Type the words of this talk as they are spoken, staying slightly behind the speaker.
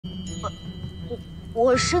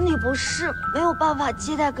我身体不适，没有办法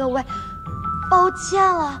接待各位，抱歉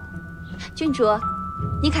了。郡主，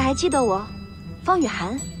你可还记得我，方雨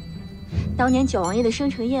涵？当年九王爷的生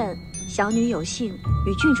辰宴，小女有幸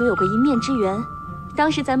与郡主有过一面之缘，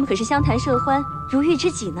当时咱们可是相谈甚欢，如玉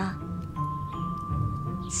知己呢。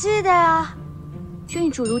记得呀。郡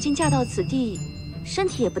主如今嫁到此地，身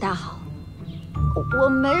体也不大好。我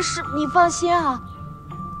没事，你放心啊。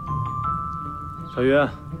小鱼，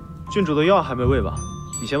郡主的药还没喂吧？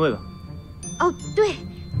你先喂吧。哦，对，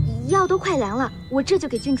药都快凉了，我这就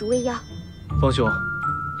给郡主喂药。方兄，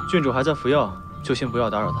郡主还在服药，就先不要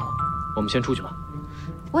打扰她了。我们先出去吧。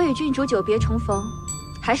我与郡主久别重逢，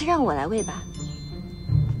还是让我来喂吧。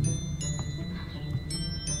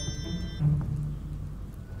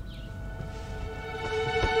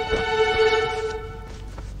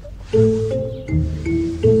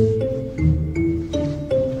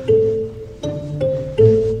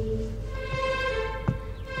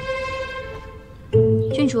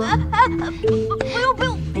郡主，不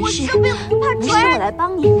用，没事，我生病不怕没事，传染。我来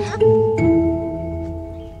帮你。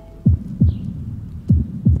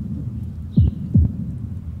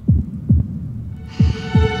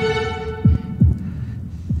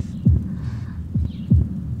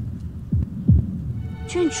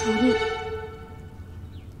郡主，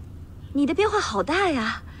你的变化好大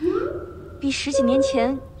呀，比10几年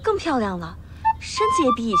前更漂亮了，身子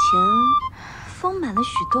也比以前丰满了许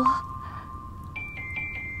多。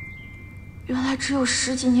原来只有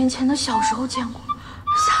10几年前的小时候见过，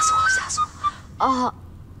吓死我了，吓死我了！啊，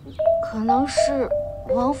可能是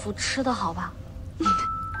王府吃的好吧。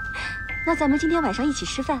那咱们今天晚上一起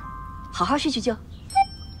吃饭，好好叙叙旧。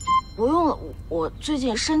不用了，我最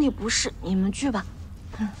近身体不适，你们去吧。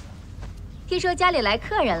听说家里来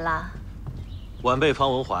客人了，晚辈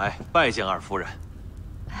方文怀拜见二夫人。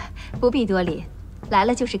不必多礼，来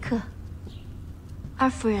了就是客。二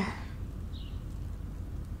夫人，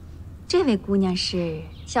这位姑娘是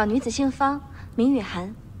小女子姓方，名雨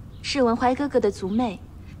涵，是文怀哥哥的族妹，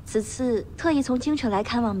此次特意从京城来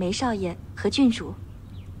看望梅少爷和郡主。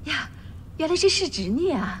呀，原来是世侄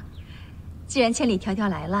女啊！既然千里迢迢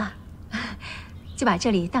来了，就把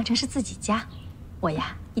这里当成是自己家，我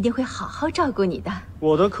呀一定会好好照顾你的。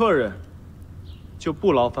我的客人就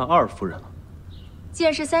不劳烦二夫人了。既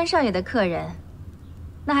然是三少爷的客人，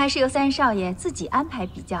那还是由三少爷自己安排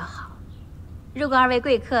比较好。如果二位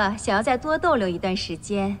贵客想要再多逗留一段时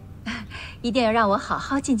间，一定要让我好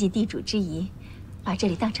好尽尽地主之谊，把这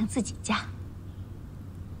里当成自己家。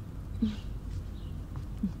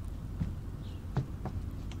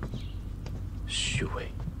虚伪！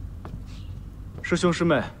师兄师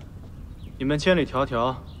妹，你们千里迢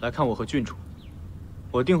迢来看我和郡主，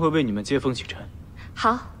我定会为你们接风洗尘。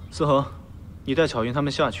好，思恒，你带巧云他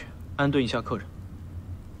们下去安顿一下客人。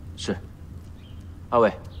是。二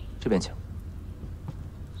位，这边请。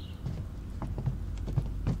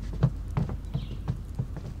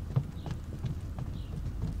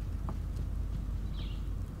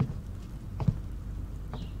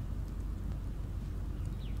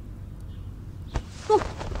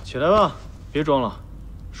起来吧，别装了，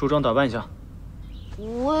梳妆打扮一下。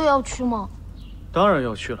我也要去吗？当然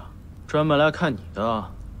要去了，专门来看你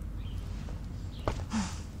的。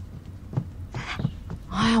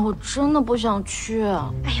哎呀，我真的不想去。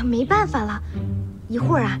哎呀，没办法了，一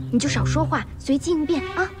会儿啊，你就少说话，随机应变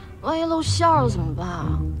啊。万一露馅了怎么办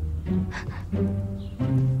啊？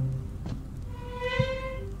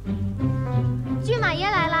骏马爷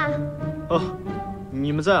来啦！哦，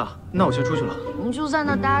你们在啊？那我先出去了。你就在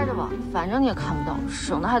那待着吧，反正你也看不到，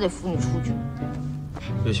省得还得扶你出去。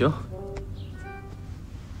也行。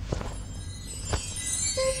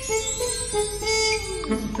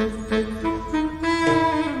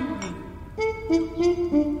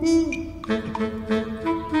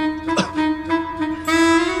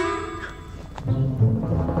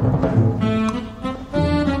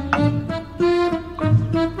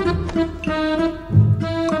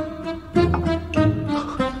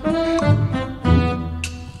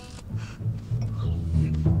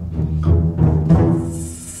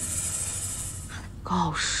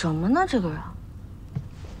搞什么呢，这个人？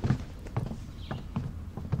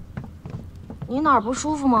你哪儿不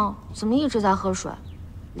舒服吗？怎么一直在喝水，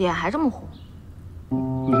脸还这么红？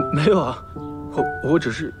没有啊，我只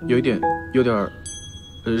是有点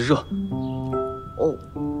热。哦。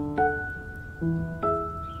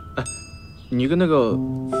哎，你跟那个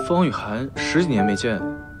方雨涵10几年没见，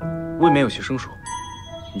未免有些生疏。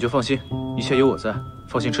你就放心，一切有我在，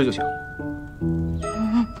放心吃就行。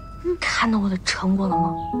看到我的成果了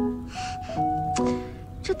吗？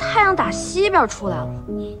这太阳打西边出来了，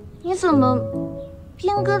你怎么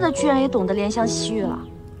兵哥的居然也懂得怜香惜玉了。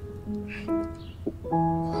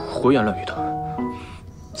胡言乱语的。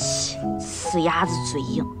切，死鸭子嘴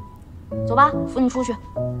硬。走吧，扶你出去。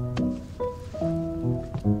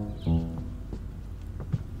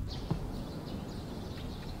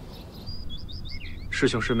师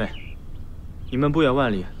兄师妹，你们不远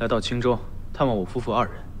万里来到青州探望我夫妇2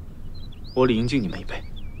人，我理应敬你们一杯。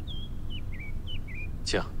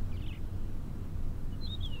请。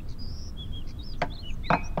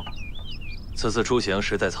此次出行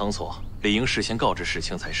实在仓促，理应事先告知世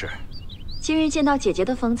卿才是。今日见到姐姐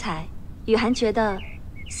的风采，雨涵觉得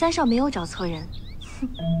三少没有找错人。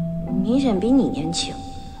明显比你年轻，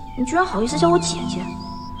你居然好意思叫我姐姐，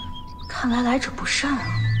看来来者不善啊。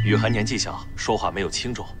雨涵年纪小，说话没有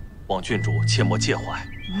轻重，望郡主切莫介怀。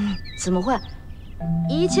怎么会？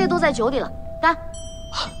一切都在酒里了。干！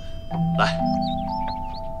来，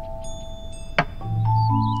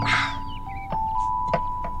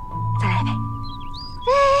再来一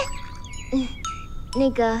杯。那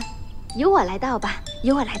个，由我来倒吧，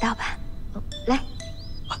由我来倒吧。来，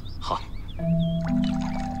好。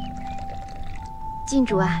郡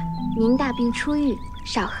主啊，您大病初愈，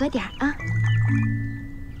少喝点啊。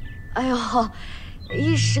哎呦，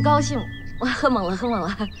一时高兴，我喝猛了，喝猛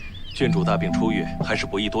了。郡主大病初愈，还是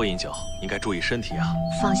不宜多饮酒，应该注意身体啊。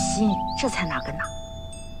放心，这才哪个哪。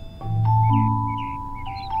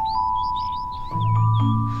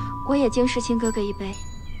我也敬世卿哥哥一杯，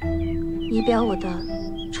以表我的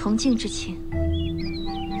崇敬之情。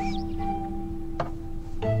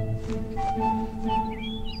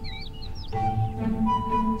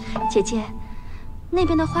姐姐，那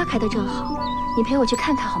边的花开得正好，你陪我去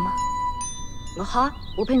看看好吗？好啊，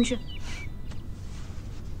我陪你去。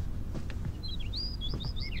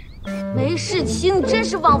梅世清，你真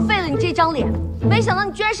是枉费了你这张脸！没想到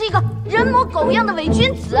你居然是一个人模狗样的伪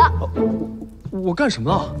君子！我干什么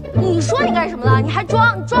了？你说你干什么了？你还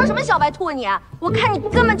装？你装什么小白兔啊你？我看你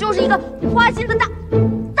根本就是一个花心的大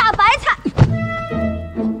白菜！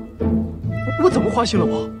我怎么花心了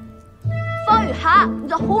我？方雨涵，你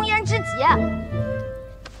的红颜知己。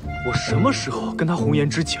我什么时候跟他红颜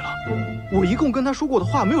知己了？我一共跟他说过的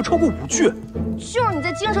话没有超过5句。就是你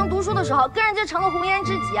在京城读书的时候，跟人家成了红颜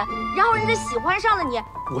知己，然后人家喜欢上了你。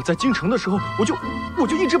我在京城的时候，我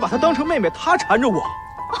就一直把她当成妹妹，她缠着我。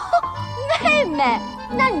妹妹？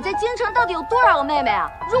那你在京城到底有多少个妹妹啊？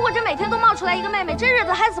如果这每天都冒出来一个妹妹，这日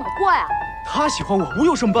子还怎么过呀？她喜欢我，我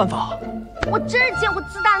有什么办法？我真是见过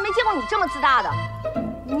自大的，没见过你这么自大的。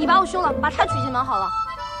你把我休了，把她娶进门好了。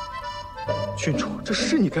郡主，这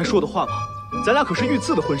是你该说的话吗？咱俩可是御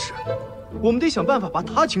赐的婚事，我们得想办法把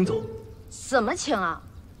她请走。怎么请啊？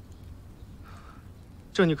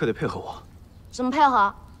这你可得配合我。怎么配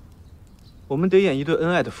合？我们得演一对恩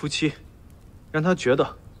爱的夫妻，让他觉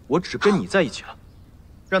得我只跟你在一起了，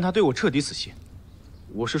让他对我彻底死心。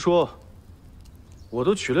我是说，我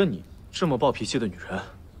都娶了你这么暴脾气的女人，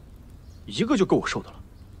一个就够我受的了。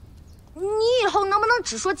你以后能不能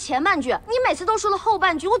只说前半句？你每次都说了后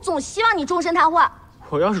半句，我总希望你终身瘫痪。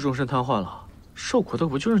我要是终身瘫痪了，受苦的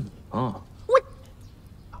不就是你吗？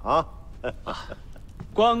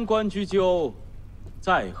关关雎鸠，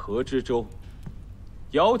在河之洲。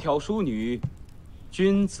窈窕淑女，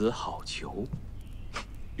君子好逑。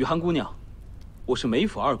雨涵姑娘，我是梅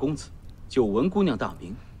府2公子，久闻姑娘大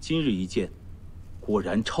名，今日一见，果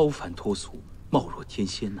然超凡脱俗，貌若天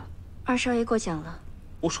仙呐。二少爷过奖了，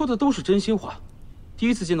我说的都是真心话。第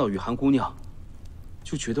一次见到雨涵姑娘，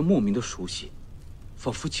就觉得莫名的熟悉，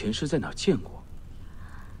仿佛前世在哪儿见过。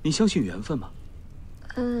你相信缘分吗？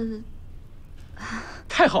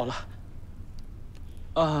太好了。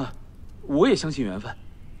我也相信缘分。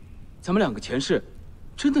咱们2个前世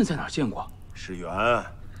真的在哪儿见过？世元，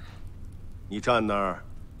你站那儿，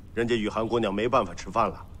人家雨涵姑娘没办法吃饭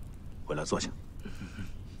了，回来坐下。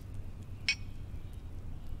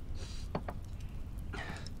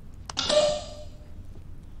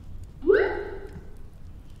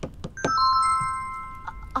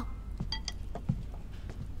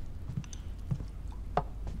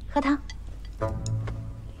喝汤。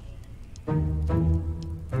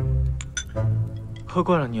喝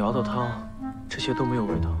惯了你熬的汤，这些都没有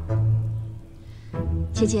味道。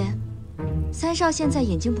姐姐，三少现在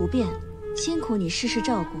眼睛不便，辛苦你事事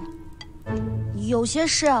照顾。有些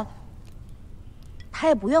事啊，他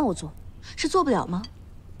也不愿我做。是做不了吗？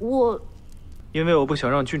因为我不想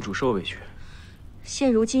让郡主受委屈。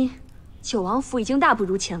现如今，九王府已经大不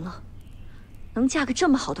如前了，能嫁个这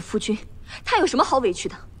么好的夫君，她有什么好委屈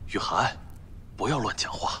的？雨涵，不要乱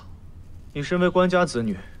讲话。你身为官家子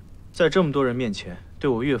女，在这么多人面前对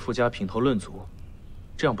我岳父家品头论足，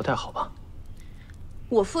这样不太好吧？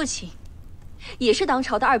我父亲也是当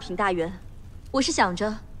朝的2品大员。我是想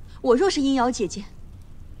着，我若是阴瑶姐姐，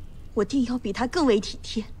我定要比她更为体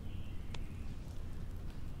贴。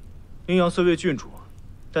阴瑶虽为郡主，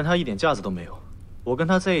但她一点架子都没有。我跟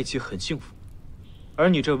她在一起很幸福，而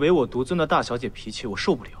你这唯我独尊的大小姐脾气，我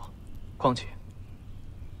受不了。况且，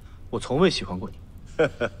我从未喜欢过你。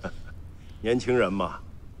年轻人嘛，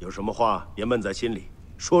有什么话别闷在心里，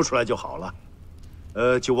说出来就好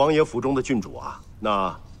了。九王爷府中的郡主啊，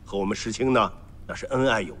那和我们世卿呢，那是恩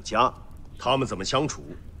爱有加。他们怎么相处，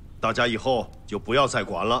大家以后就不要再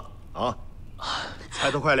管了啊！菜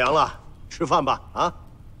都快凉了，吃饭吧啊！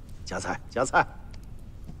夹菜，夹菜。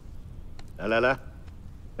来来来，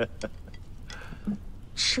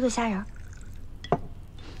吃个虾仁儿。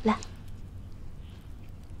来。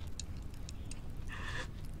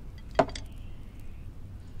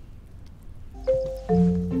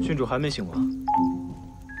郡主还没醒吗？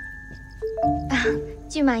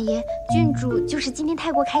骏马爷，郡主就是今天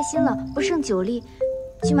太过开心了，不胜酒力，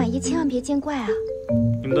骏马爷千万别见怪啊！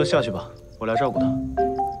你们都下去吧，我来照顾她。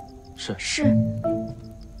是是。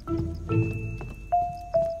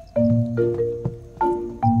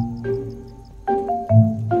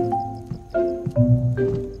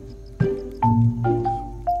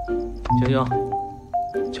晶晶，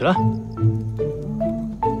起来！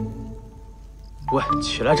喂，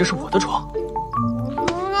起来，这是我的床。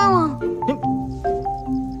你。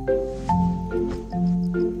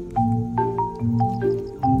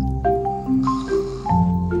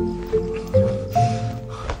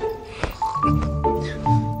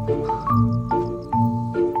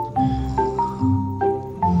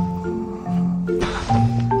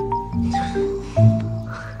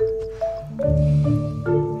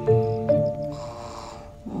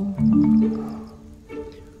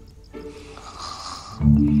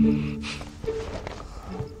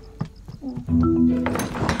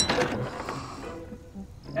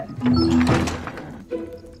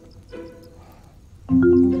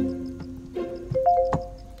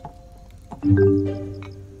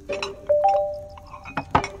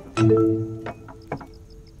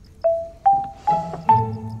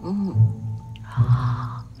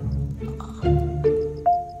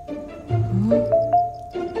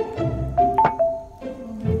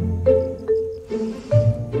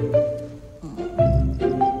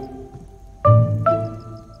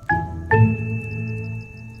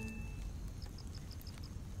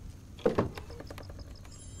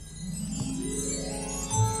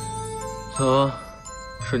泽，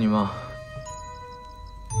是你吗？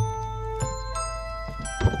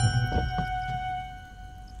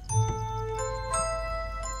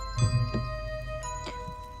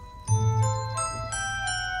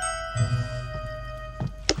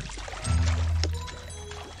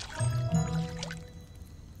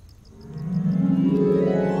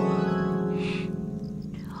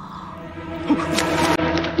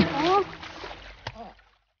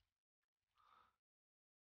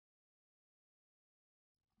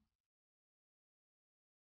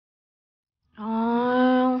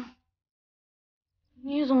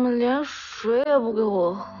你怎么连水也不给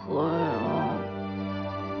我喝呀？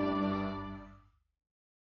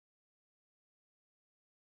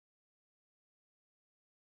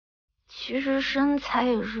其实身材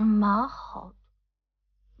也是蛮好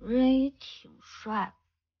的，人也挺帅，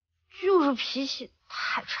就是脾气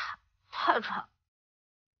太差，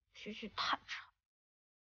脾气太差。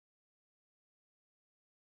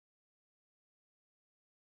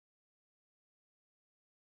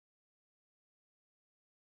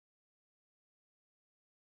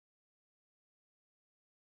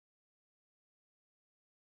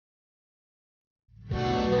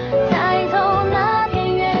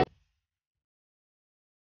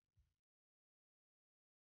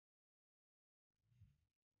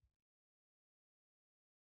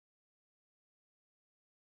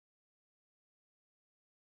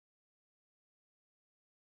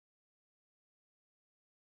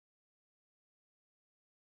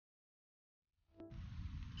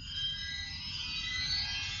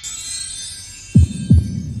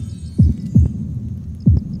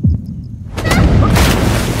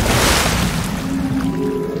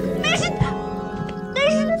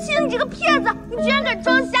你居然敢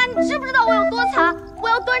装瞎！你知不知道我有多惨？我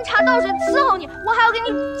要端茶倒水伺候你，我还要给你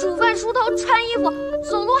煮饭、梳头、穿衣服，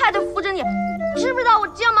走路还得扶着你。你知不知道我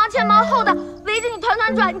这样忙前忙后的围着你团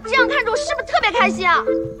团转？你这样看着我是不是特别开心啊？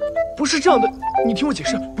不是这样的，你听我解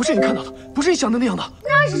释，不是你看到的，不是你想的那样的。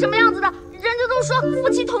那是什么样子的？人家都说夫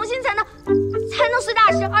妻同心才能遂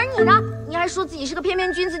大事，而你呢？你还说自己是个翩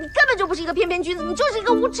翩君子，你根本就不是一个翩翩君子，你就是一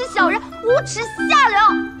个无耻小人，无耻下流。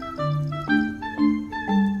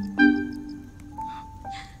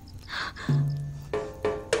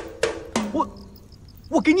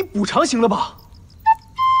我给你补偿行了吧？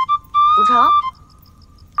补偿？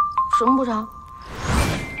什么补偿？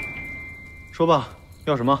说吧，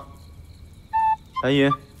要什么？白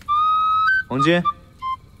银、黄金、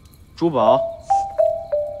珠宝？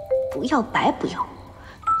不要白不要，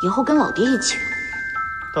以后跟老爹一起。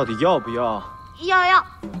到底要不要？要，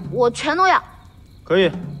我全都要。可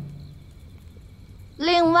以。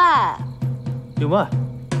另外，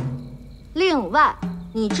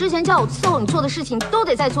你之前叫我伺候你做的事情都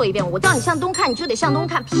得再做一遍。我叫你向东看，你就得向东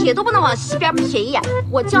看，瞥都不能往西边瞥一眼。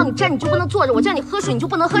我叫你站，你就不能坐着；我叫你喝水，你就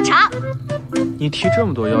不能喝茶。你提这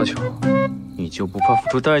么多要求，你就不怕付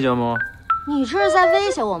出代价吗？你这是在威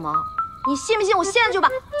胁我吗？你信不信我现在就把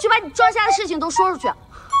你装瞎的事情都说出去？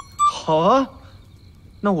好啊，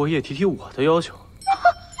那我也提我的要求。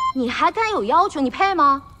你还敢有要求？你配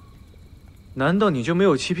吗？难道你就没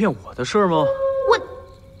有欺骗我的事儿吗？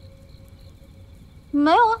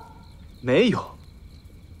没有啊。没有。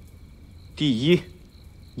第一，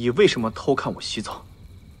你为什么偷看我洗澡？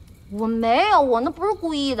我没有，我那不是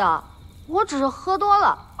故意的，我只是喝多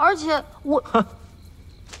了，而且我……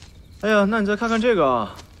哎呀，那你再看看这个，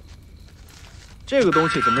这个东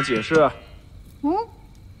西怎么解释？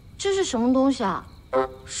这是什么东西啊？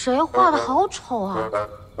谁画的好丑啊！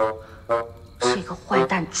这个坏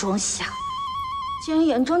蛋装瞎，竟然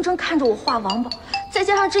眼睁睁看着我画王八，再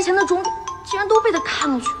加上之前的种种，竟然都被他看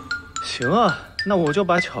了去。行啊，那我就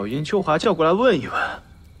把巧云、秋华叫过来问一问。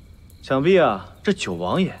想必啊，这九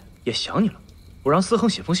王爷也想你了，我让思恒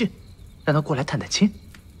写封信，让他过来探探亲，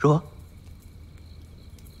如何？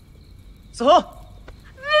思恒，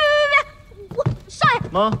别！我少爷，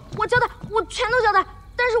妈，我交代，我全都交代。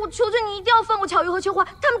但是我求求你一定要放过巧云和秋华，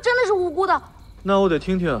他们真的是无辜的。那我得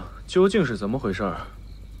听听究竟是怎么回事儿。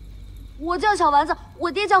我叫小丸子，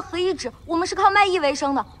我爹叫何一指，我们是靠卖艺为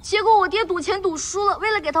生的。结果我爹赌钱赌输了，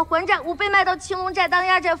为了给他还债，我被卖到青龙寨当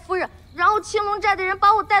压寨夫人。然后青龙寨的人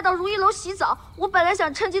把我带到如意楼洗澡，我本来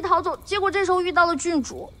想趁机逃走，结果这时候遇到了郡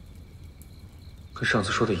主。跟上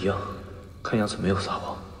次说的一样，看样子没有撒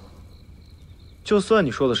谎。就算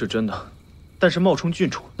你说的是真的，但是冒充郡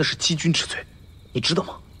主那是欺君之罪，你知道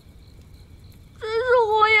吗？真是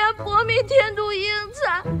红颜薄命，天妒英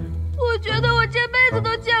才。我觉得我这辈子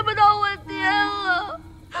都见不到我爹了。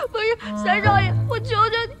不是，三少爷，我求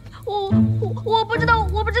求你，我不知道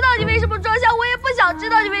你为什么装瞎，我也不想知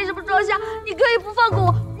道你为什么装瞎。你可以不放过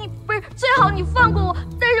我，你不是最好你放过我，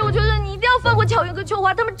但是我求求你一定要放过巧云和秋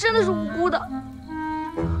华，他们真的是无辜的。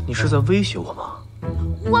你是在威胁我吗？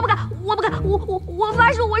我不敢，我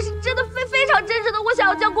发誓，我是真的非常真诚的，我想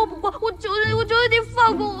要将功补过，我求求你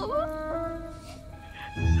放过我吧。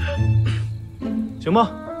行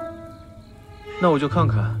吧，那我就看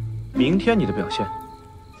看明天你的表现。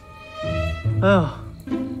哎呀，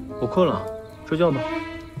我困了，睡觉吧。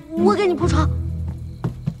我给你铺床。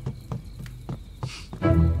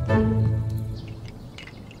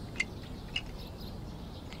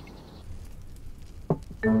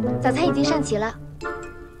早餐已经上齐了。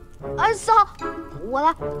哎，4号，我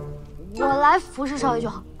来服侍少爷就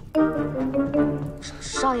好。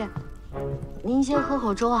少爷，您先喝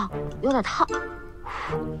口粥啊，有点烫。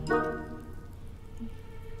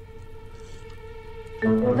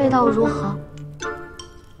味道如何？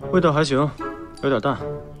味道还行，有点淡。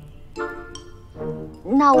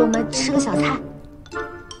那我们吃个小菜。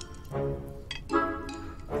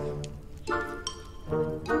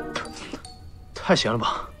太咸了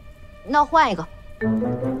吧？那换一个。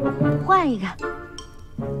换一个。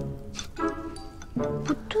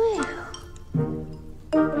不对啊。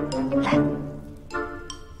来。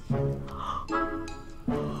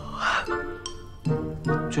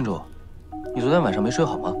郡主，你昨天晚上没睡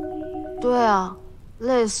好吗？对啊，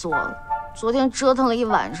累死我了。昨天折腾了一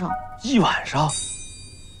晚上。一晚上？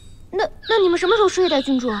那你们什么时候睡的，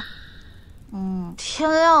郡主？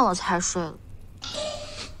天亮了才睡的。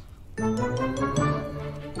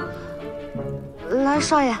来，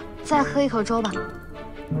少爷，再喝一口粥吧。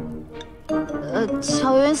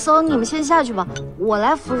巧云、搜，你们先下去吧，我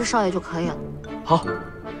来服侍少爷就可以了。好。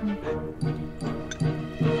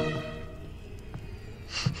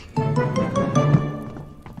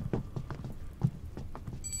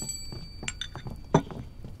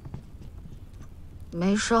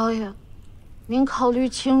梅少爷，您考虑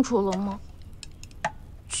清楚了吗？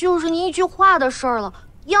就是您一句话的事儿了，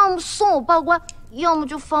要么送我报官，要么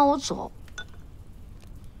就放我走。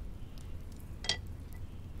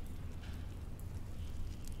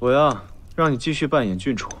我呀，让你继续扮演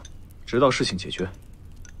郡主，直到事情解决。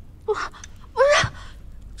不是，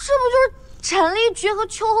这不就是陈立决和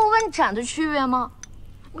秋后问斩的区别吗？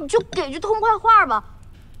你就给句痛快话吧。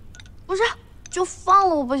不是，就放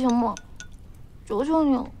了我不行吗？求求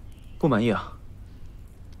你了。不满意啊？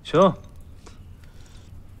行，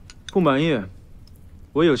不满意，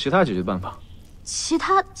我有其他解决办法。其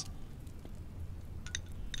他？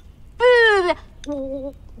别！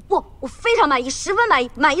我非常满意，十分满意，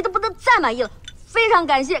满意的不能再满意了。非常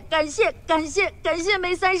感谢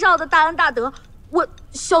梅三少的大恩大德，我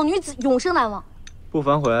小女子永生难忘。不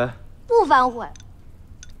反悔。不反悔。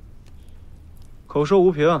口说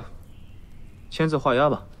无凭，签字画押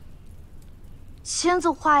吧。签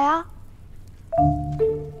字画押？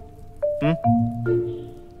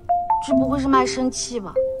这不会是卖身契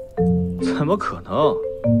吧？怎么可能？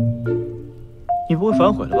你不会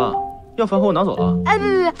反悔了吧？要反悔我拿走了。哎，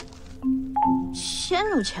别，签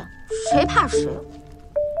就签，谁怕谁？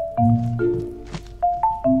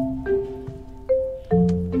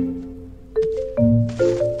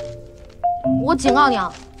我警告你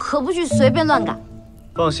啊，可不许随便乱改。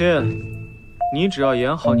放心，你只要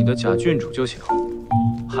演好你的假郡主就行。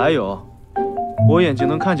还有，我眼睛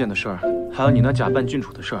能看见的事儿，还有你那假扮郡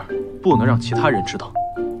主的事儿，不能让其他人知道，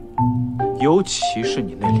尤其是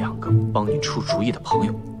你那2个帮你出主意的朋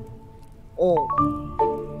友。哦，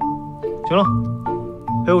行了，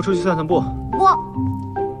陪我出去散散步。不，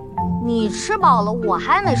你吃饱了，我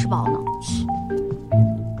还没吃饱呢。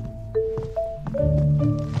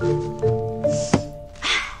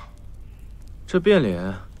这变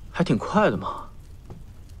脸还挺快的嘛。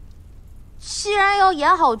既然要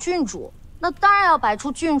演好郡主，那当然要摆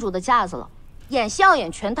出郡主的架子了，演戏要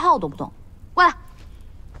演全套，懂不懂？过来，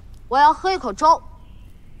我要喝一口粥。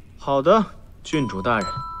好的，郡主大人。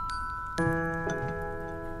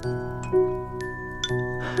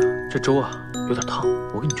这粥啊有点烫，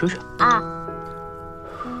我给你吹吹。啊。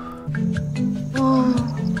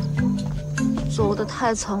走得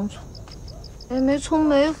太仓促，也没从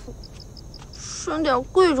梅府顺点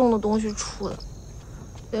贵重的东西出来，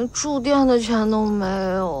连住店的钱都没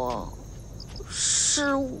有啊！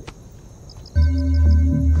失误。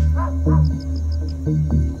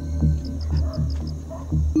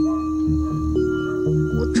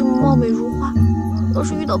我这么貌美如花，要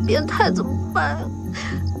是遇到变态怎么办呀？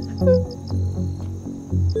我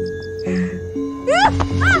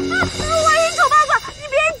一丑八怪，你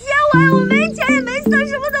别接我呀！我没钱也没色，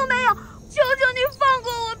什么都没有，求求你放过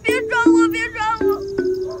我，别抓我，别抓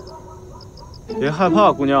我！别害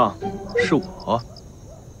怕，姑娘，是我。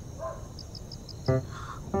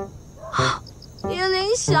叶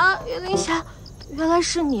凌霞，原来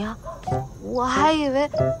是你啊！我还以为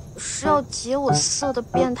是要劫我色的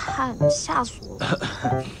变态呢，吓死我了。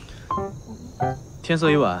天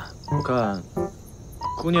色已晚，我看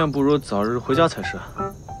姑娘不如早日回家才是。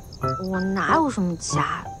我哪有什么家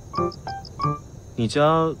呀？你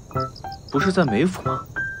家不是在梅府吗？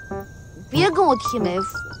别跟我提梅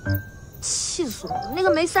府，气死我了！那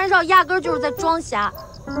个梅三少压根就是在装瞎，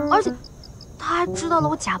而且他还知道了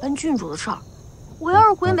我假扮郡主的事儿。我要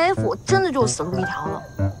是回梅府，真的就是死路一条了。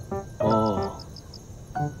哦，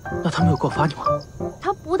那他没有告发你吗？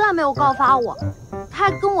他不但没有告发我，他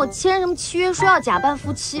还跟我签什么契约，说要假扮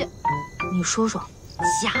夫妻。你说说，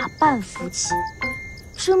假扮夫妻，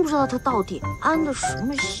真不知道他到底安的什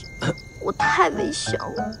么心。我太危险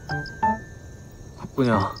了。姑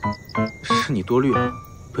娘，是你多虑了，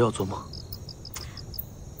不要做梦。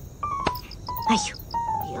哎呦，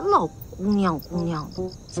别老姑娘的，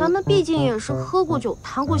咱们毕竟也是喝过酒、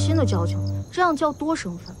谈过心的交情，这样叫多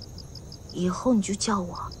生分。以后你就叫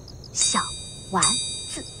我小丸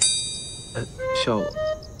子。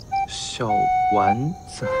小丸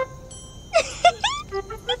子。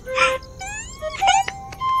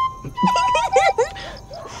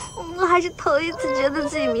我还是头一次觉得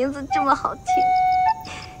自己名字这么好听。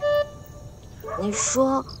你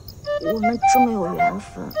说我们这么有缘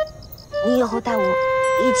分，你以后带我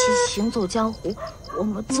一起行走江湖，我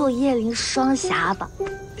们做叶灵双侠吧。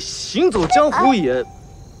行走江湖也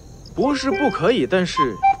不是不可以，但是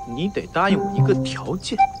你得答应我一个条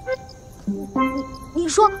件。你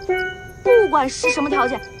说，不管是什么条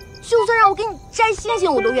件，就算让我给你摘星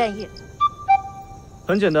星，我都愿意。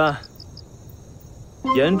很简单，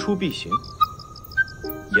言出必行，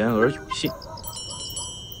言而有信。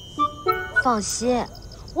放心，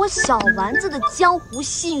我小丸子的江湖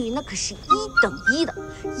信誉那可是1等1的，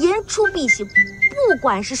言出必行，不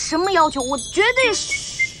管是什么要求，我绝对是。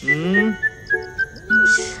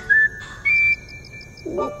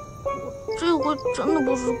我这回真的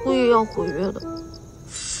不是故意要毁约的，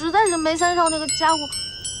实在是梅三少那个家伙，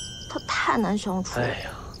他太难相处了。哎呀，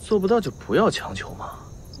做不到就不要强求嘛。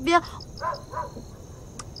别，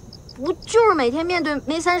不就是每天面对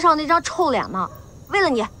梅三少那张臭脸吗？为了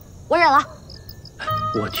你，我忍了。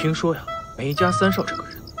我听说呀，梅家三少这个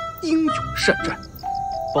人英勇善战，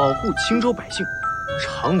保护青州百姓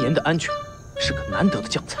常年的安全，是个难得的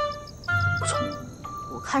将才。不错，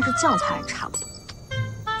我看是将才还差不多，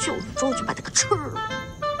就一周就把他给吃了。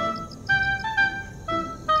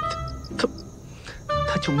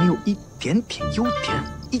他就没有一点点优点，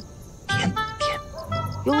一点点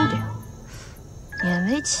优点？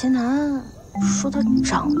勉为其难说他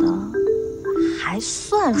长得还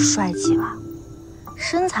算帅气吧，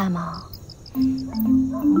身材嘛，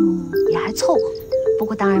也还凑合，不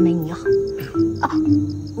过当然没你好啊。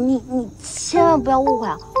你千万不要误会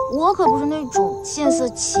啊，我可不是那种见色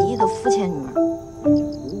起意的肤浅女人。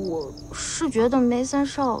我是觉得梅三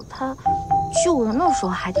少他救人的时候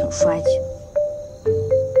还挺帅气的。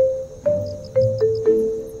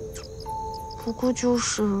不过就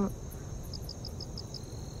是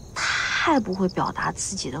太不会表达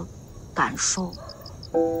自己的感受，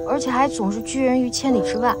而且还总是拒人于千里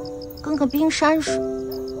之外，跟个冰山似的。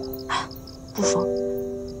哎，不说，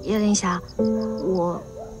叶林霞，我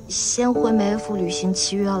先回梅府履行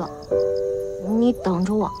契约了，你等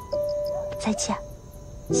着我。再见，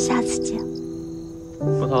下次见。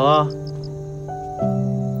不逃了？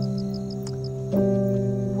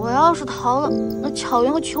我要是逃了，那巧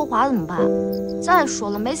云和秋华怎么办？再说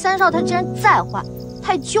了，梅三少他既然再坏，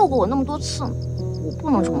他也救过我那么多次呢，我不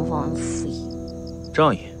能这么忘恩负义。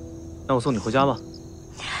仗义，那我送你回家吧。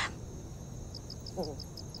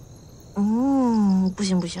不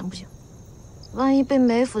行，万一被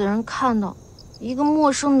梅府的人看到，一个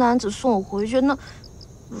陌生男子送我回去，那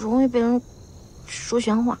容易被人说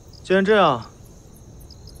闲话。既然这样，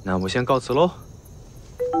那我先告辞喽。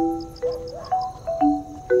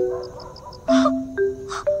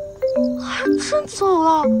还真走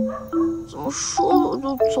了？怎么说走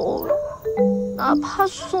就走了？哪怕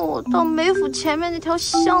送我到梅府前面那条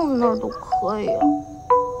巷子那儿都可以啊！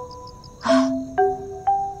唉，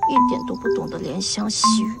一点都不懂得怜香惜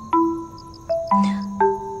玉。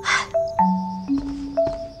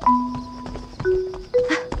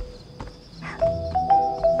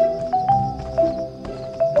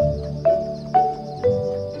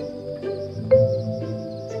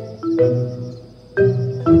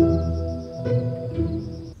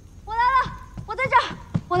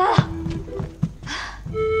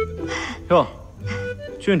哟，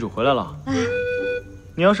郡主回来了。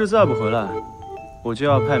你要是再不回来，我就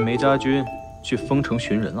要派梅家军去丰城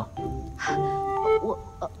寻人了。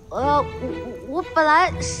我本来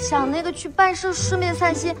想那个去办事顺便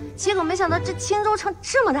散心，结果没想到这青州城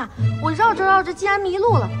这么大，我绕着绕着竟然迷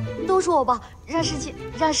路了。都是我吧，让事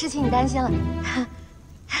情你担心了。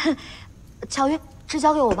巧云，这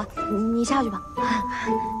交给我吧，你下去吧。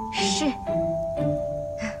是。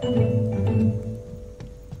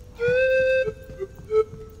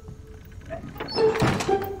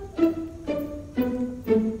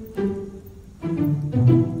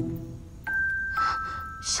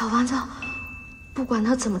小丸子，不管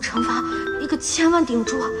他怎么惩罚，你可千万顶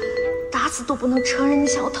住啊！打死都不能承认你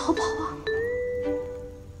想要逃跑啊！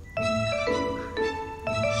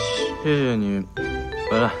谢谢你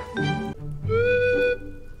回来。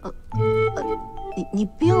你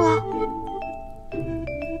病了？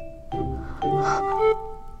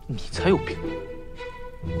你才有病！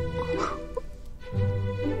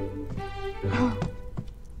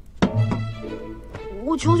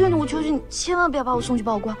我求求你，千万别把我送去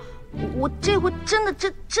报官！我这回真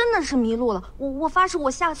的是迷路了，我发誓，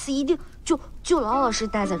我下次一定就老老实实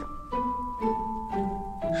待在这儿。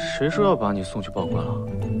谁说要把你送去报官了？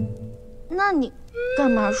那你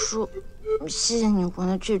干嘛说谢谢你回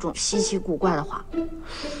来这种稀奇古怪的话？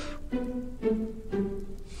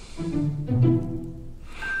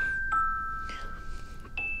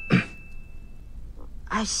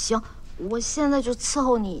哎，行，我现在就伺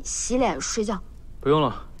候你洗脸睡觉。不用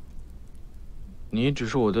了，你只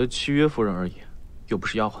是我的契约夫人而已，又不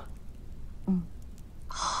是丫鬟。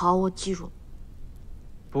好，我记住了。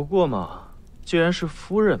不过嘛，既然是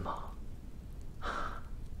夫人嘛，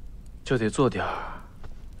就得做点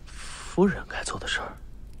夫人该做的事儿。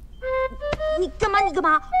你干嘛？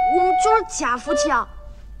我们就是假夫妻啊！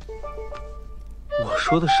我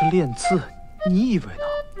说的是练字，你以为呢？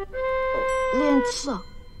练字？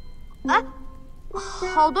哎。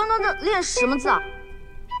好端端的练什么字啊？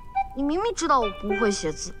你明明知道我不会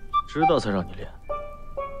写字，知道才让你练。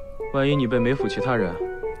万一你被梅府其他人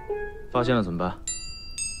发现了怎么办？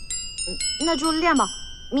那就练吧，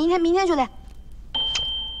明天就练。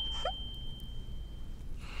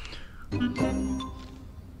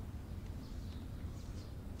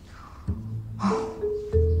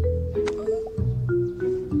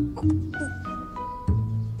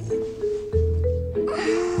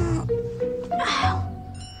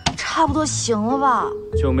差不多行了吧？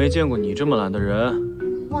就没见过你这么懒的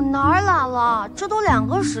人。我哪儿懒了？这都2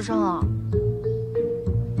个时辰了。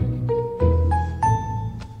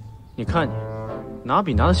你看你，拿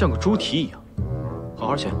笔拿得像个猪蹄一样，好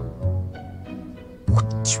好写。我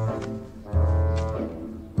去！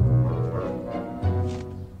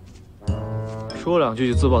说2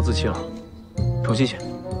句就自暴自弃了，重新写。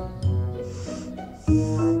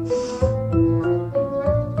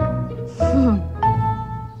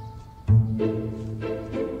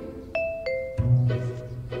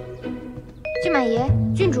骏马爷，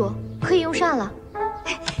郡主可以用膳了。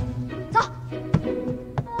走。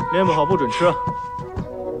练不好不准吃。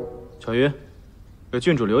巧云，给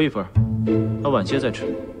郡主留一份，她晚些再吃。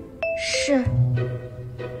是。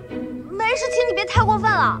没事，请你别太过分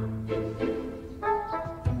了。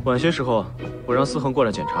晚些时候，我让思恒过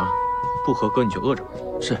来检查，不合格你就饿着。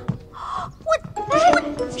是。我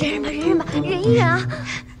忍忍吧，忍一忍啊。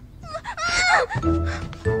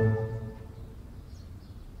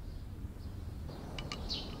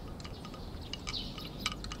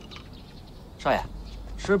少爷，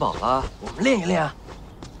吃饱了，我们练一练啊。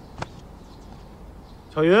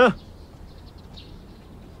巧云，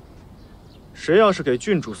谁要是给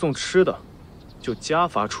郡主送吃的，就家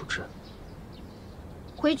法处置。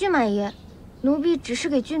回骏马爷，奴婢只是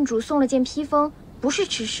给郡主送了件披风，不是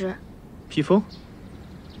吃食。披风？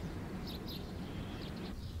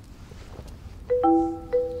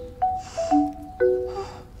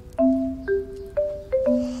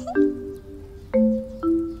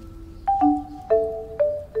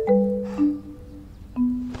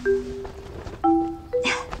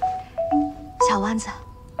小丸子，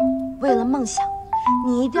为了梦想，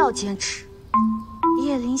你一定要坚持。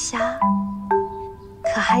叶灵霞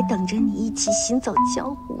可还等着你一起行走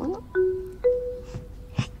江湖呢。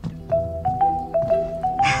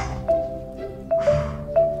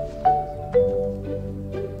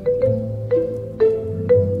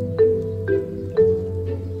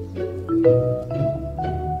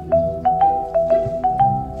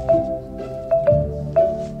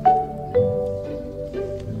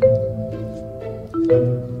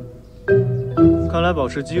看来保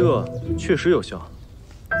持饥饿确实有效。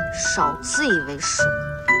少自以为是，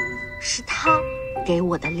是他给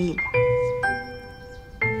我的力量。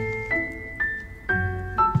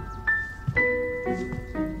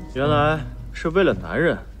原来是为了男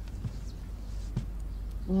人。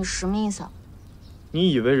你什么意思啊？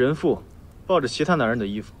你以为人妇抱着其他男人的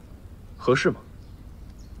衣服合适吗？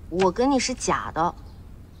我跟你是假的，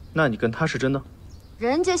那你跟他是真的？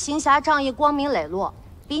人家行侠仗义、光明磊落，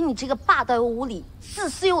比你这个霸道又无礼、自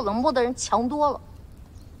私又冷漠的人强多了。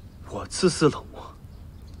我自私冷漠，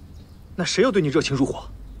那谁又对你热情如火？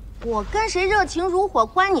我跟谁热情如火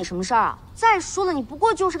关你什么事儿啊？再说了，你不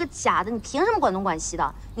过就是个假的，你凭什么管东管西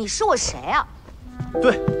的？你是我谁啊？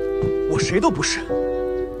对，我谁都不是。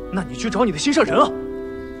那你去找你的心上人啊！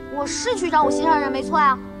我是去找我心上人没错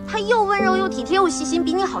呀，他又温柔又体贴又细心，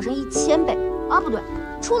比你好上1000倍啊！不对，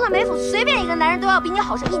出了梅府，随便一个男人都要比你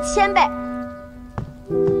好上1000倍。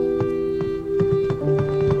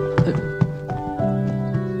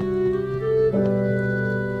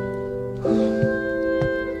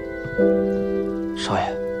少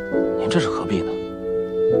爷，您这是何必呢？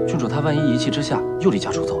郡主她万一一气之下又离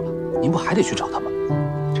家出走了，您不还得去找她吗？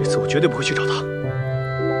这次我绝对不会去找她，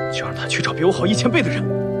就让她去找比我好1000倍的人。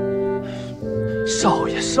少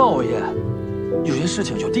爷，少爷，有些事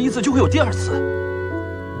情有第一次就会有第2次。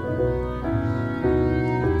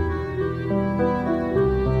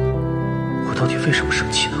我到底为什么生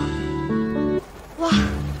气呢？哇，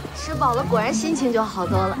吃饱了果然心情就好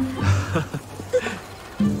多了。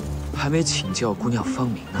还没请教姑娘芳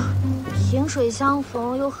名呢。萍水相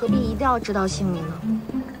逢，又何必一定要知道姓名呢？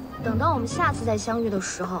等到我们下次再相遇的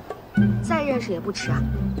时候，再认识也不迟啊。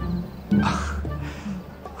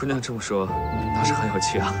姑娘这么说，倒是很有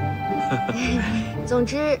趣啊。总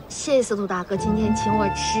之，谢谢司徒大哥今天请我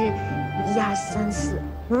吃1、2、3、4、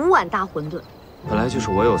5碗大馄饨。本来就是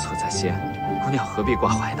我有错在先，姑娘何必挂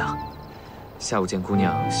怀呢？下午见姑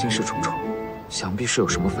娘心事重重，想必是有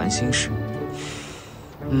什么烦心事。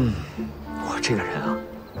我这个人啊，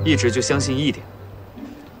一直就相信一点，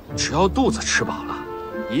只要肚子吃饱了，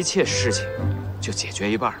一切事情就解决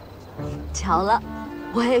一半。巧了，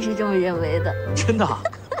我也是这么认为的。真的？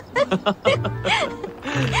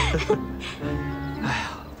哎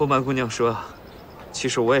呀，不瞒姑娘说，其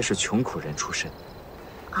实我也是穷苦人出身，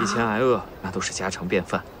以前挨饿那都是家常便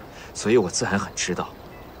饭，所以我自然很知道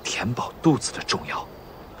填饱肚子的重要。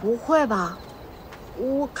不会吧？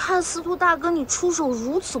我看司徒大哥你出手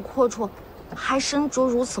如此阔绰，还身着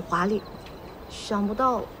如此华丽，想不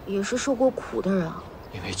到也是受过苦的人啊。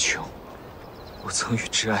因为穷，我曾与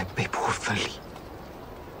挚爱被迫分离。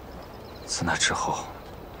自那之后，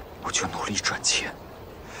我就努力赚钱。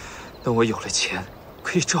等我有了钱，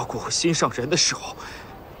可以照顾我心上人的时候，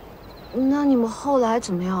那你们后来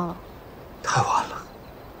怎么样了？太晚了，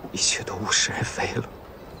一切都物是人非了。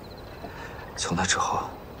从那之后，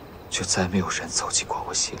就再没有人走进过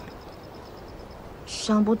我心里。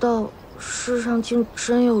想不到世上竟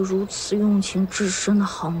真有如此用情至深的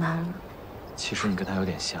好男人。其实你跟他有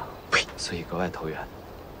点像，所以格外投缘。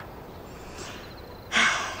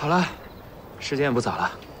好了，时间也不早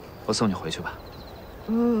了，我送你回去吧。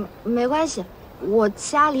没关系，我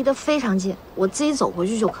家离得非常近，我自己走回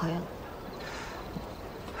去就可以了。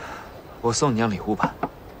我送你样礼物吧。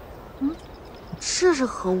这是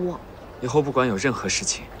何物？以后不管有任何事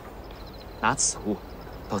情，拿此物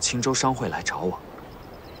到青州商会来找我，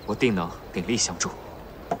我定能鼎力相助。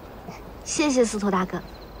谢谢司徒大哥。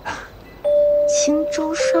青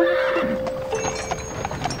州商会。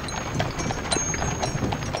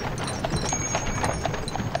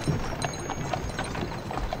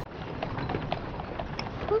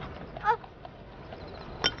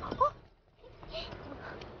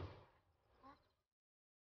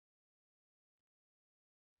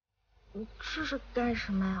这是干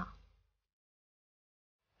什么呀？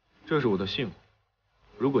这是我的信物，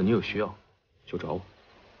如果你有需要，就找我。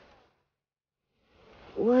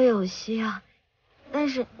我有需要，但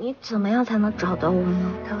是你怎么样才能找到我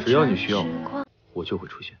呢？只要你需要我，我就会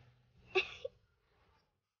出现。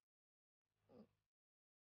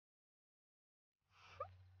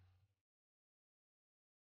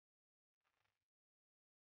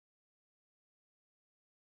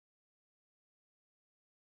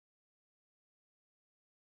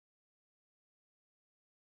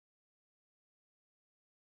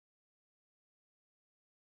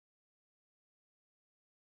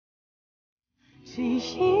星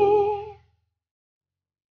星，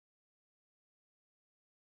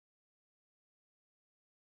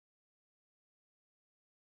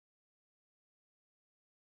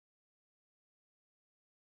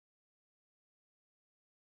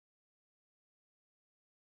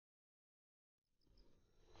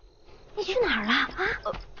你去哪儿了啊？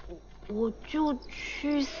我就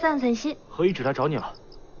去散散心。何一指来找你了？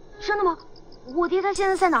真的吗？我爹他现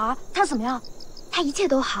在在哪儿？他怎么样？他一切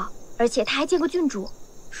都好。而且他还见过郡主，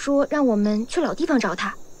说让我们去老地方找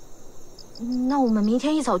他。那我们明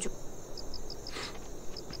天一早就……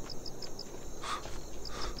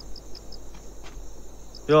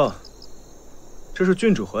哟，这是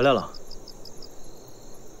郡主回来了，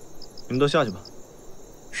你们都下去吧。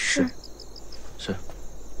是。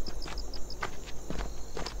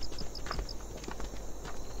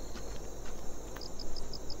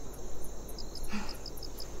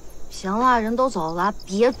行了，人都走了，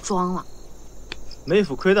别装了。梅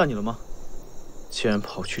府亏待你了吗？竟然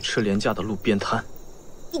跑去吃廉价的路边摊！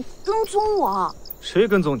你跟踪我？谁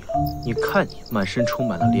跟踪你了？你看你满身充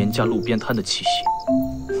满了廉价路边摊的气息。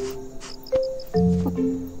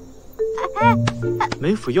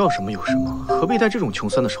梅府要什么有什么，何必戴这种穷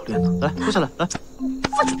酸的手链呢？来，脱下来，来。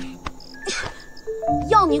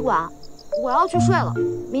要你管！我要去睡了，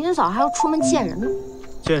明天早上还要出门见人呢。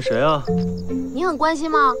见谁啊？你很关心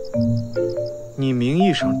吗？你名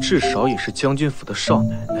义上至少也是将军府的少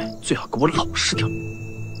奶奶，最好给我老实点。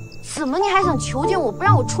怎么你还想囚禁我，不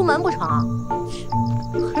让我出门不成啊？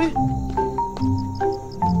嘿，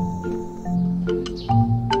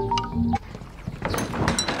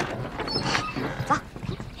走。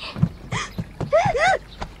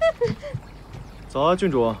早啊，郡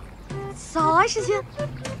主。早啊，世清。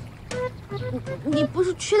你不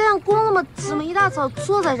是去练功了吗？怎么一大早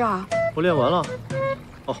坐在这儿？我练完了。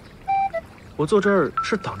哦，我坐这儿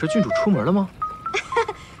是挡着郡主出门了吗？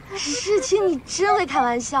世清，你真会开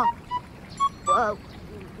玩笑。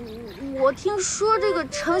我听说这个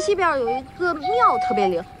城西边有一个庙特别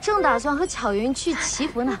灵，正打算和巧云去祈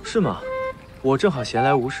福呢。是吗？我正好闲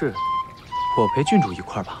来无事，我陪郡主一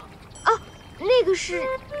块儿吧。啊，那个是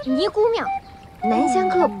尼姑庙，南香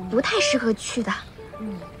客不太适合去的。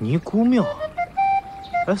尼姑庙？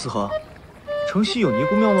哎，思和，城西有尼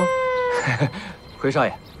姑庙吗？回少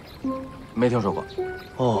爷，没听说过。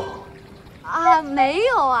哦。啊，没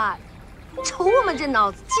有啊，瞅我们这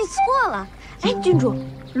脑子记错了。哎，郡主，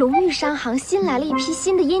龙玉商行新来了一批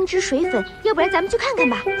新的胭脂水粉，要不然咱们去看看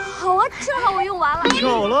吧。好啊，正好我用完了。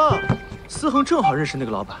巧了，思恒正好认识那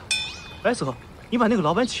个老板。来，思和，你把那个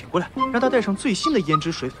老板请过来，让他带上最新的胭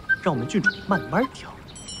脂水粉，让我们郡主慢慢挑。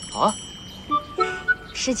好啊。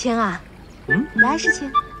世清啊，来，世清。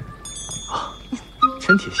啊，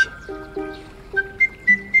真贴心。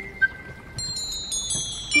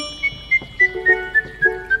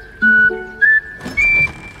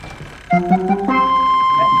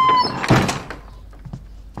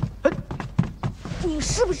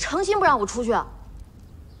心不让我出去？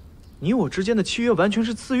你我之间的契约完全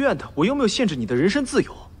是自愿的，我又没有限制你的人身自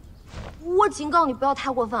由。我警告你不要太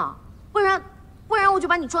过分啊，不然我就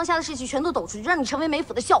把你装瞎的事情全都抖出去，让你成为梅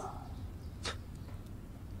府的笑话。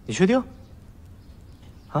你确定？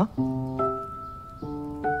啊？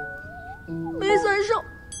梅三少，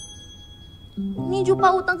你就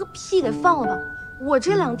把我当个屁给放了吧！我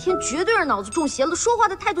这2天绝对是脑子中邪了，说话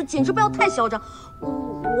的态度简直不要太嚣张。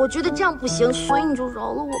我觉得这样不行，所以你就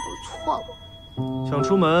饶了我吧，错了。想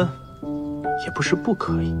出门，也不是不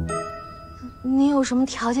可以。你有什么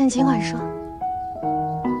条件尽管说。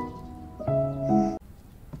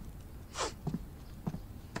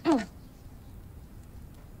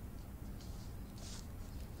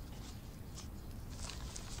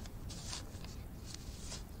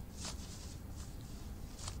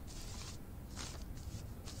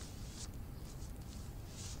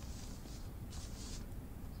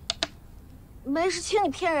梅世清，你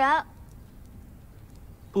骗人！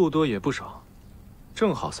不多也不少，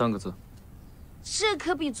正好3个字。这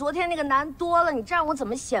可比昨天那个难多了，你这让我怎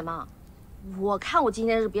么写嘛？我看我今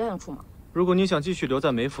天是别想出门。如果你想继续留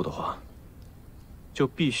在梅府的话，就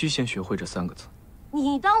必须先学会这3个字。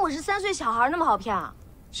你当我是3岁小孩那么好骗啊？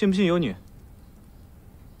信不信由你。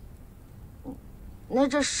那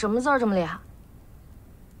这什么字儿这么厉害？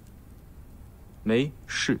梅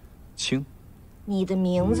世清。你的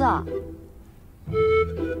名字，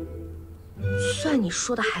算你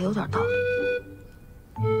说的还有点道理。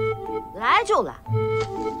来就来。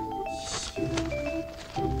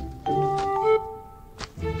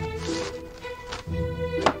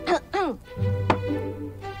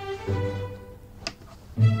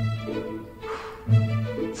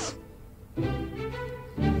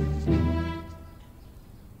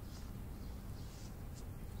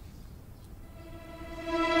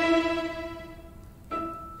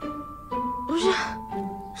不是，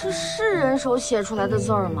这是人手写出来的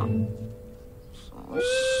字儿吗？怎么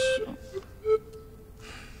写？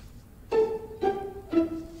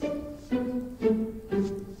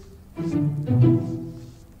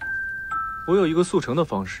我有一个速成的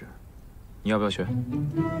方式，你要不要学？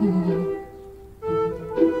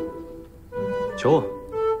求我。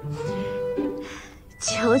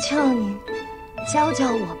求求你，教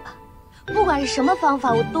教我吧。不管是什么方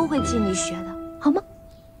法，我都会尽力学的，好吗？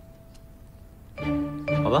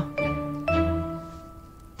好吧。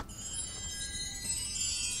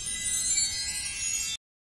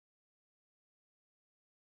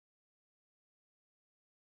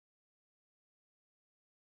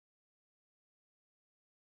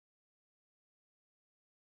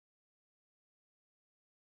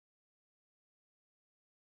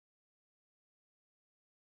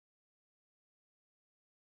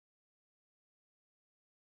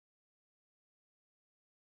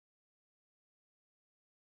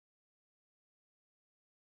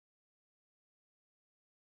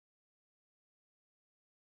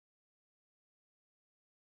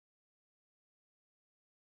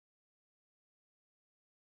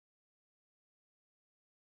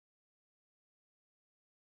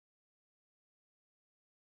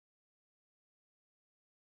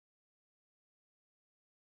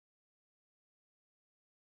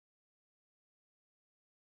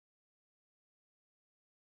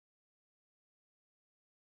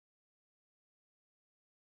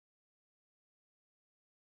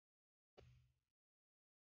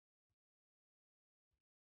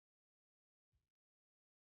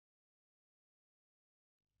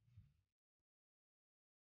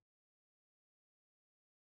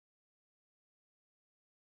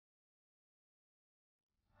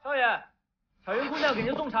少爷，小云姑娘给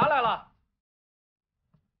您送茶来了。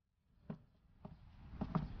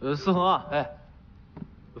思恒啊，哎，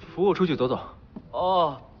扶我出去走走。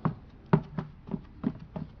哦。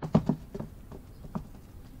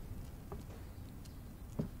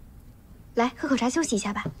来，喝口茶休息一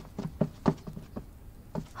下吧。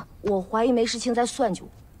我怀疑梅世清在算计我。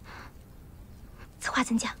此话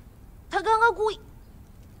怎讲？他刚刚故意……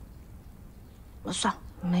算了，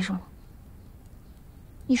没什么。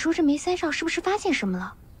你说这梅三少是不是发现什么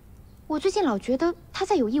了？我最近老觉得他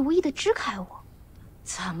在有意无意的支开我。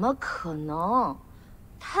怎么可能？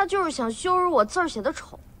他就是想羞辱我字儿写的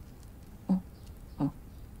丑。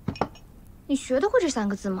你学得会这3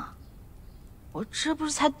个字吗？我这不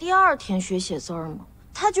是才第2天学写字儿吗？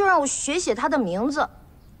他就让我学写他的名字，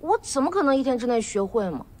我怎么可能1天之内学会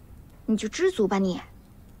嘛？你就知足吧你。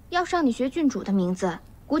要是让你学郡主的名字，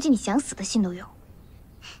估计你想死的心都有。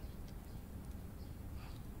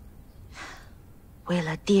为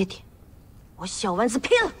了爹爹，我小丸子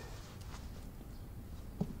拼了！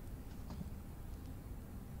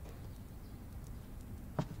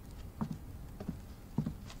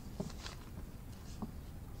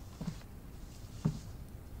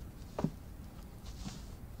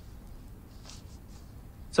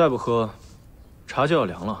再不喝，茶就要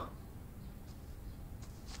凉了。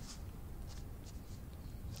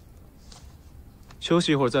休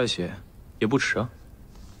息一会儿再写，也不迟啊。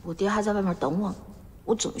我爹还在外面等我呢，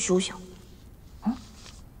我怎么休息啊？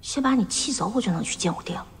先把你气走，我就能去见我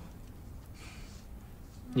爹了。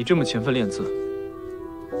你这么勤奋练字，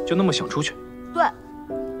就那么想出去？对，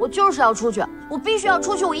我就是要出去，我必须要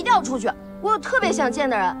出去，我一定要出去。我有特别想见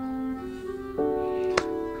的人。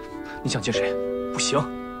你想见谁？不行，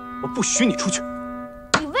我不许你出去。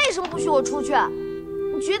你为什么不许我出去？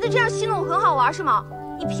你觉得这样戏弄我很好玩是吗？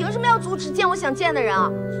你凭什么要阻止见我想见的人啊？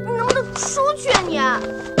你能不能出去啊你？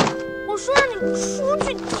我说让你出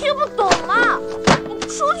去，你听不懂吗？你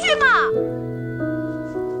出去嘛！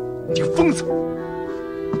你个疯子！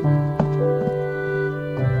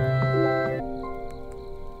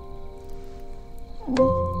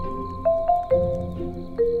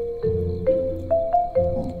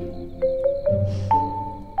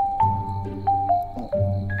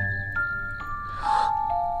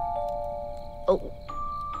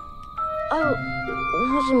哎呦，我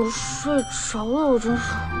怎么睡着了？我真是。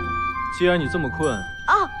既然你这么困啊，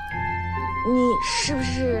你是不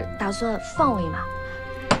是打算放我一马？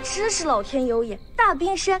真是老天有眼，大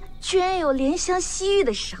冰山居然有怜香惜玉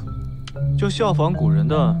的时候。就效仿古人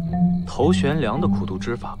的头悬梁的苦读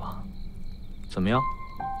之法吧，怎么样？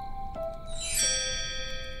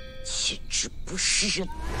简直不是人！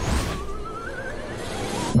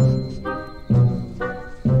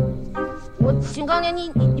我警告你，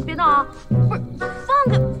你别动啊！不是，放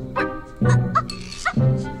开！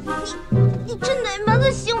不是，你这哪门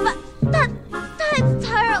子刑法？太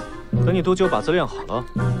残忍了！等你多久把字练好了，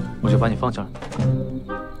我就把你放下来。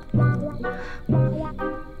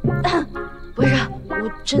不是，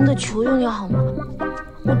我真的求求你好吗？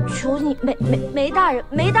我求你，梅大人，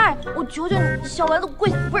我求求你，小丸子跪，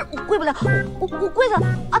不是我跪不了，我跪下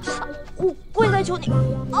啊！我跪下求你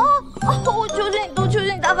啊！我求求你，都求求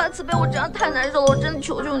你大发慈悲，我这样太难受了，我真的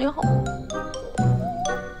求求你好吗？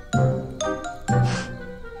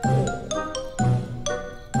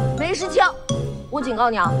梅世清，我警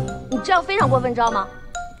告你啊，你这样非常过分，知道吗？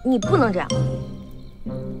你不能这样。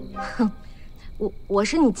哼。我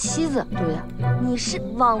是你妻子，对不对？你是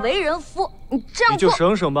枉为人夫，你这样你就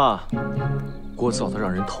省省吧，聒噪的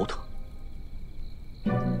让人头疼。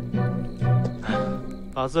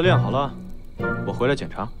把字练好了，我回来检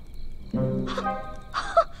查。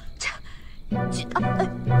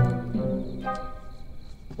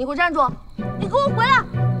你给我站住！你给我回来！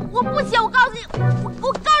我不写，我告诉你，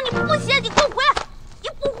我告诉你不写，你给我回来！你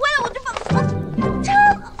不回来，我就把这。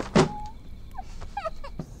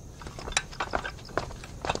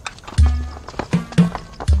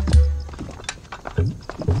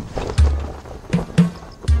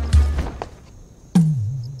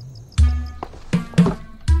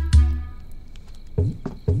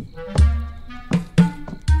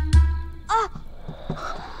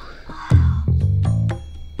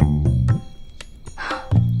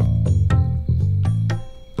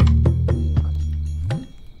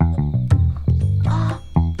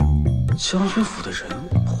将军府的人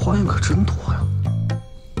花样可真多呀！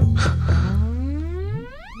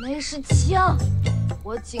梅世清，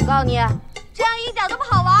我警告你，这样一点都不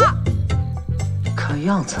好玩。看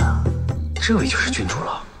样子，这位就是郡主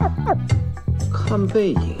了。看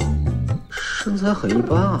背影，身材很一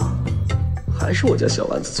般啊，还是我家小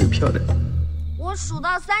丸子最漂亮。我数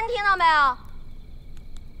到3，听到没有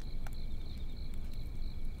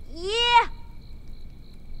？1、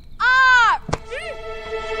2。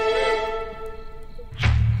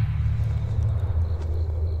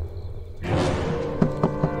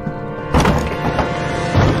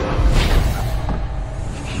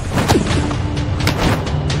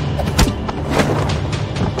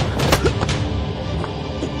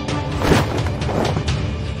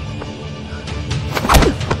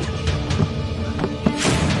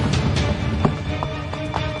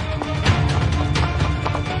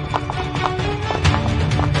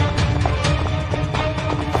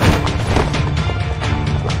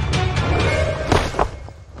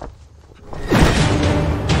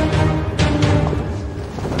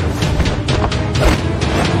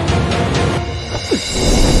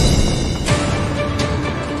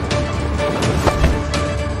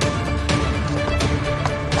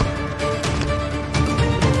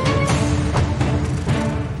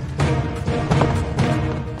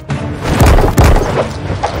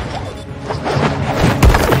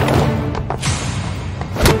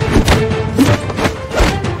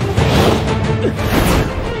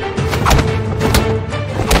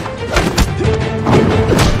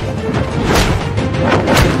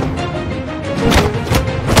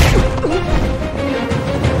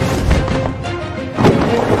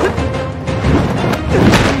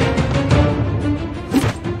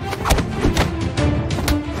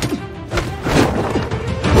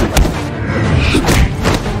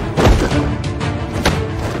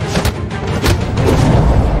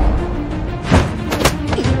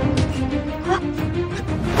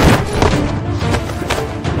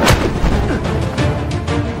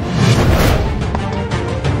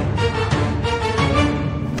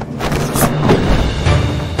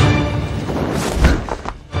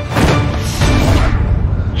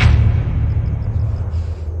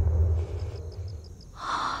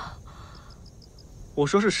我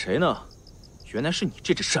说是谁呢？原来是你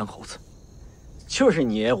这只山猴子。就是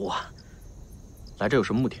你我。来这有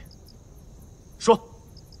什么目的？说。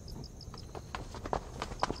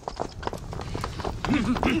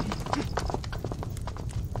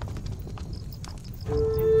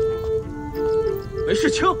梅世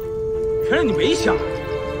清，原来你没瞎！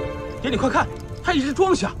爹，你快看，他一直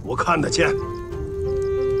装瞎。我看得见。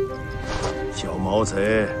小毛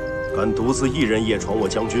贼敢独自一人夜闯我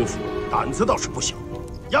将军府，胆子倒是不小。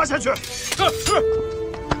押下去。是。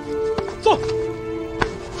走。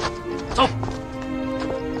走。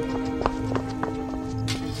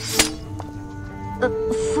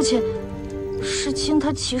父亲，世清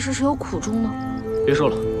他其实是有苦衷的。别说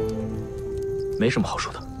了，没什么好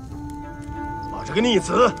说的。把这个逆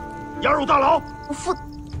子押入大牢。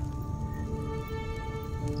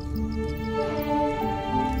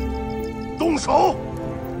动手！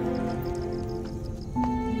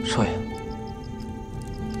少爷。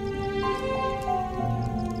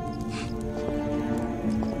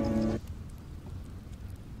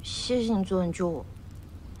谢谢你昨晚救我。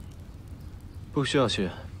不需要谢。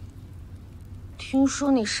听说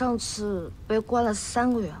你上次被关了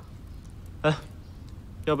3个月。哎，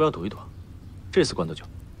要不要赌一赌？这次关多久？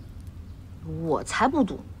我才不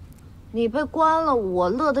赌！你被关了，我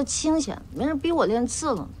乐得清闲，没人逼我练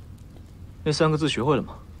字了。那3个字学会了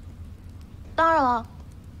吗？当然了。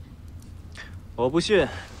我不信。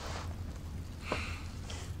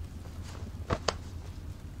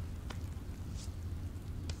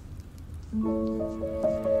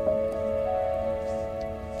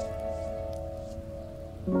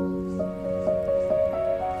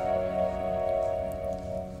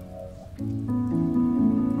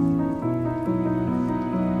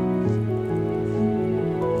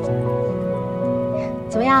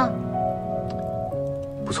怎么样？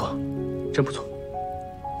不错，真不错。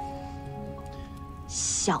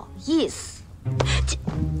小意思。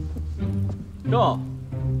哟，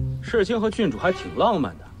世清和郡主还挺浪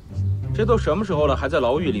漫的，这都什么时候了，还在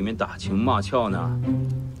牢狱里面打情骂俏呢？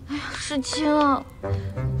哎呀，世清啊，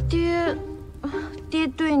爹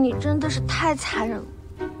对你真的是太残忍了，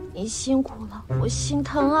你辛苦了，我心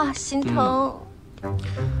疼啊，心疼。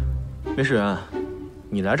梅世元，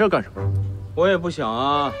你来这儿干什么？我也不想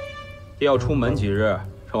啊，爹要出门几日，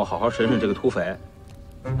让我好好审审这个土匪。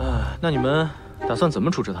那你们打算怎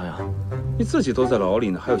么处置他呀？你自己都在牢里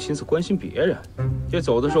呢，还有心思关心别人？爹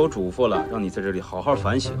走的时候嘱咐了，让你在这里好好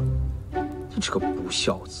反省。你这个不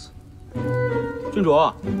孝子！郡主，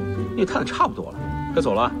你也看得差不多了，该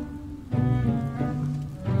走了。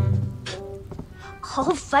好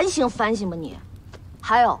好反省反省吧你。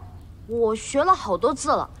还有，我学了好多字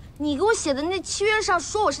了，你给我写的那契约上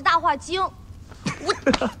说我是大话精。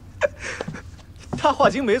大话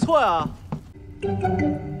精没错呀。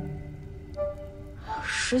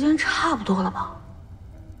时间差不多了吧？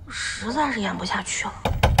实在是演不下去了。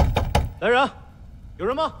来人，有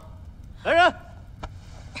人吗？来人！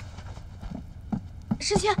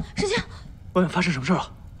世清，外面发生什么事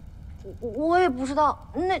了？我也不知道，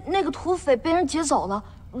那个土匪被人劫走了，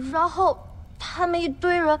然后他们一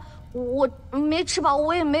堆人，我没吃饱，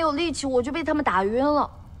我也没有力气，我就被他们打晕了。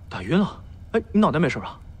打晕了？哎，你脑袋没事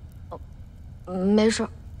吧？没事。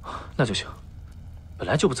那就行。本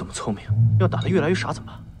来就不怎么聪明，要打得越来越傻怎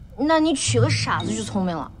么办？那你娶个傻子就聪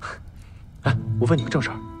明了。哎，我问你个正事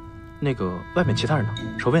儿，那个外面其他人呢？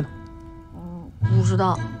守卫呢？不知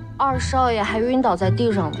道。二少爷还晕倒在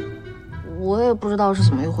地上呢，我也不知道是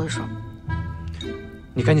怎么一回事。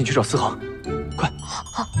你赶紧去找思恒，快！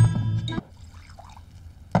好。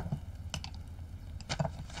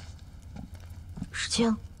世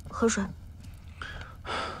清，喝水。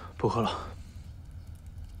不喝了。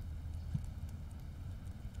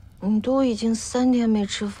你都已经3天没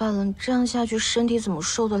吃饭了，你这样下去身体怎么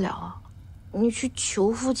受得了啊？你去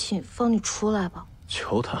求父亲放你出来吧。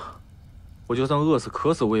求他？我就算饿死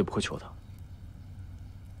渴死，我也不会求他。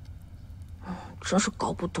真是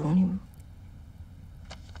搞不懂你们。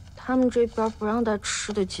他们这边不让带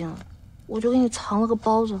吃的进来，我就给你藏了个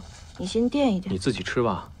包子，你先垫一垫。你自己吃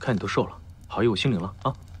吧，看你都瘦了，好意我心领了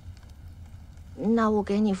啊。那我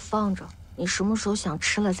给你放着，你什么时候想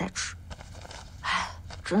吃了再吃。哎，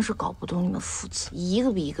真是搞不懂你们父子，一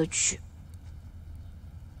个比一个倔。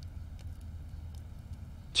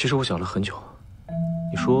其实我想了很久，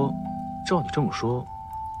你说，照你这么说，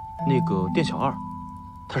那个店小二，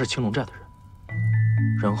他是青龙寨的人，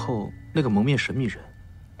然后那个蒙面神秘人，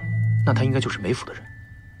那他应该就是梅府的人。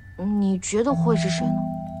你觉得会是谁呢？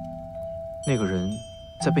那个人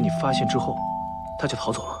在被你发现之后，他就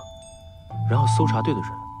逃走了，然后搜查队的人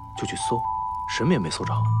就去搜，什么也没搜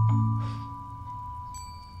着。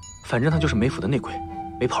反正他就是梅府的内鬼。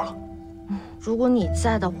没跑了。如果你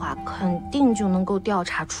在的话，肯定就能够调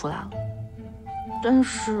查出来了。但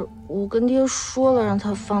是我跟爹说了，让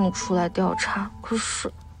他放你出来调查，可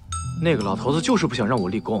是那个老头子就是不想让我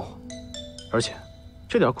立功，而且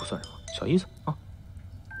这点苦算什么？小意思啊。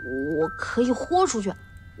我可以豁出去，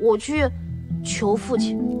我去求父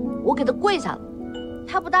亲，我给他跪下了，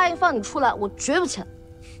他不答应放你出来，我绝不起来。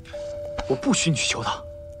我不许你去求他。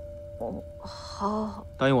哦，好，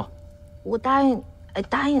答应我。我答应。哎，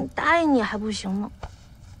答应你还不行吗？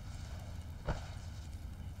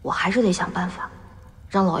我还是得想办法，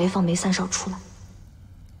让老爷放梅三少出来。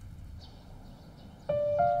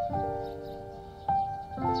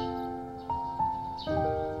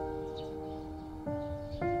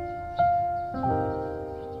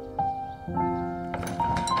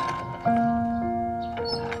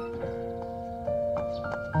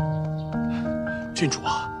郡主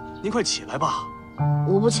啊，您快起来吧！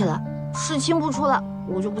我不起来。事情不出来，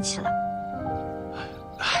我就不起来。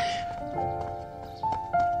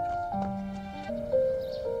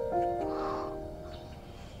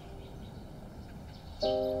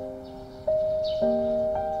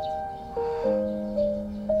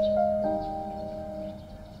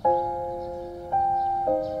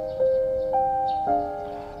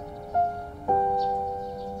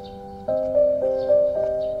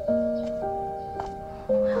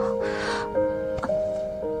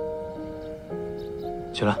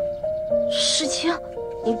起来，世清，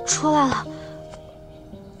你出来了。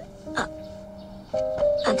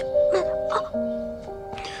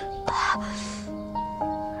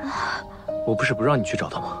我不是不让你去找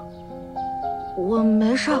他吗？我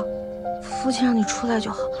没事，父亲让你出来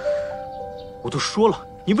就好。我都说了，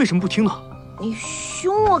你为什么不听呢？你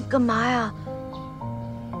凶我干嘛呀？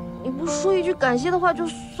你不说一句感谢的话就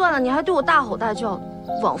算了，你还对我大吼大叫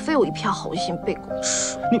的，枉费我一片好心被狗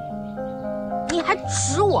吃。你还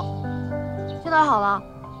指我？现在好了，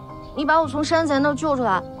你把我从山贼那儿救出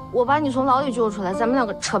来，我把你从牢里救出来，咱们两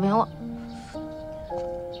个扯平了。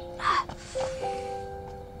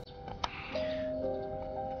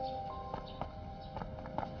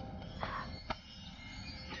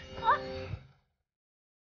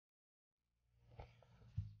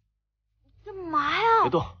干嘛呀？别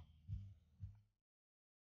动。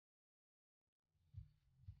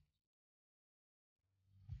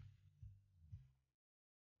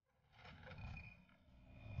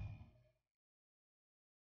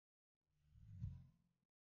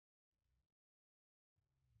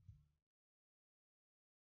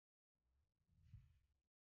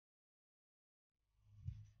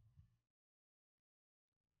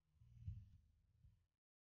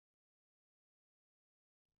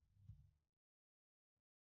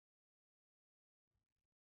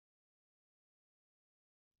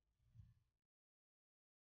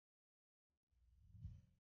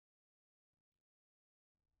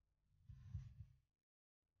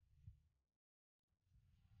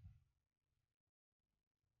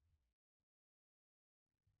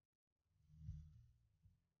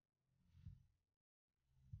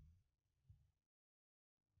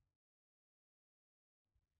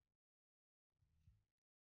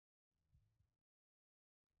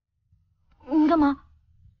你干嘛？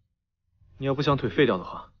你要不想腿废掉的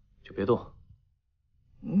话，就别动。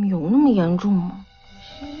有那么严重吗？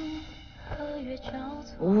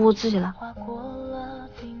我自己来。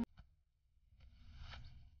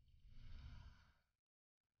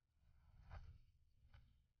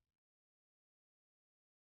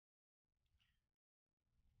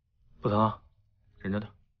不疼啊，忍着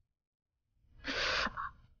点。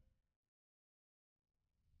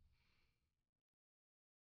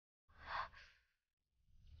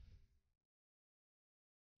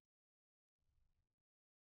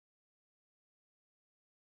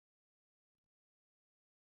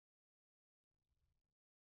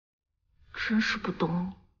真是不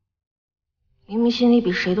懂你，明明心里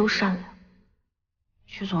比谁都善良，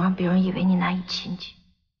却总让别人以为你难以亲近。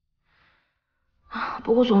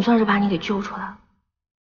不过总算是把你给救出来了。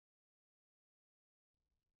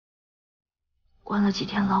关了几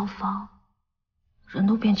天牢房，人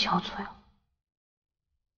都变憔悴了。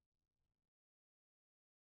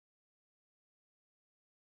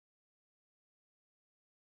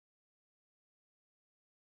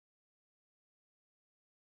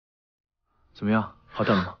怎么样，好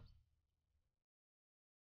点了吗？